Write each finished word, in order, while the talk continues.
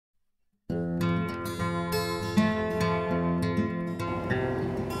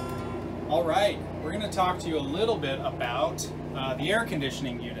to talk to you a little bit about the air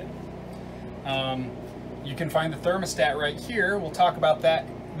conditioning unit. You can find the thermostat right here. We'll talk about that,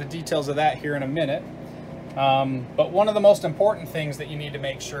 the details of that here in a minute. But one of the most important things that you need to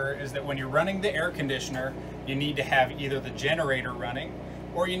make sure is that when you're running the air conditioner, you need to have either the generator running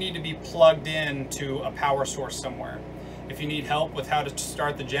or you need to be plugged in to a power source somewhere. If you need help with how to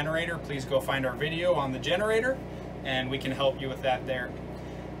start the generator, please go find our video on the generator and we can help you with that there.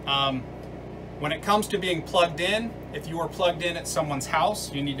 When it comes to being plugged in, if you are plugged in at someone's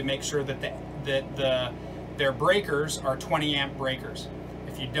house, you need to make sure that their breakers are 20 amp breakers.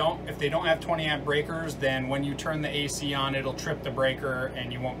 If they don't have 20 amp breakers, then when you turn the AC on, it'll trip the breaker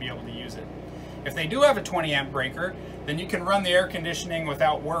and you won't be able to use it. If they do have a 20 amp breaker, then you can run the air conditioning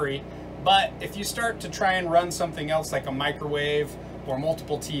without worry. But if you start to try and run something else like a microwave or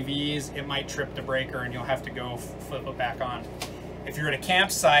multiple TVs, it might trip the breaker and you'll have to go flip it back on. If you're at a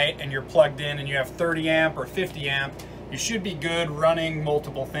campsite and you're plugged in and you have 30 amp or 50 amp, you should be good running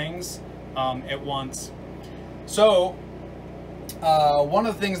multiple things at once. So one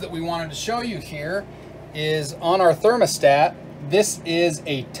of the things that we wanted to show you here is on our thermostat. This is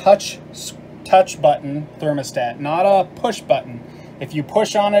a touch button thermostat, not a push button. If you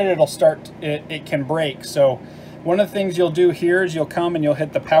push on it, it can break. So one of the things you'll do here is you'll come and you'll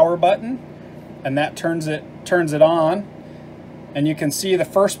hit the power button and that turns it on. And you can see the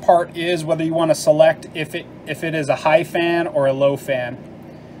first part is whether you want to select if it is a high fan or a low fan.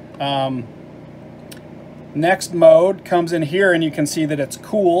 Next mode comes in here and you can see that it's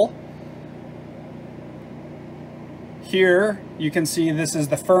cool. Here you can see this is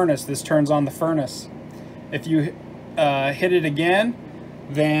the furnace. This turns on the furnace. If you hit it again,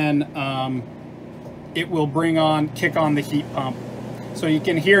 then it will kick on the heat pump. So you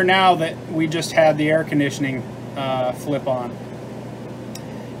can hear now that we just had the air conditioning flip on.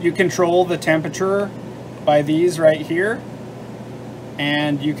 You control the temperature by these right here,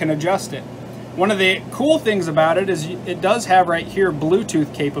 and you can adjust it. One of the cool things about it is it does have right here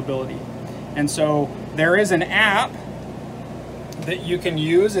Bluetooth capability. And so there is an app that you can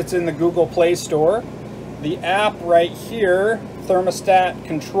use. It's in the Google Play Store. The app right here, Thermostat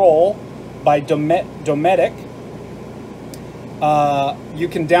Control by Dometic. You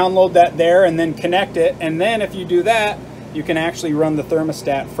can download that there and then connect it. And then if you do that, you can actually run the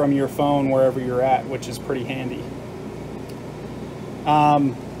thermostat from your phone wherever you're at, which is pretty handy.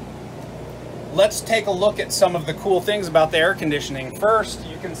 Let's take a look at some of the cool things about the air conditioning. First,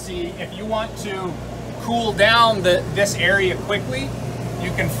 you can see if you want to cool down this area quickly,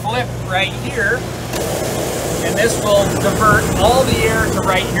 you can flip right here and this will divert all the air to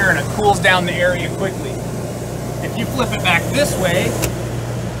right here and it cools down the area quickly. If you flip it back this way,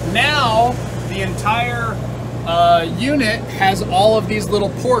 now the entire unit has all of these little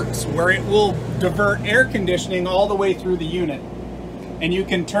ports where it will divert air conditioning all the way through the unit. And you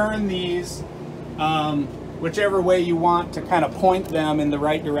can turn these whichever way you want to kind of point them in the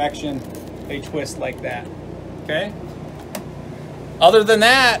right direction. They twist like that, okay? Other than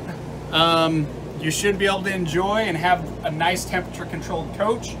that, you should be able to enjoy and have a nice temperature controlled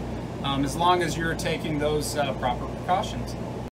coach as long as you're taking those proper precautions.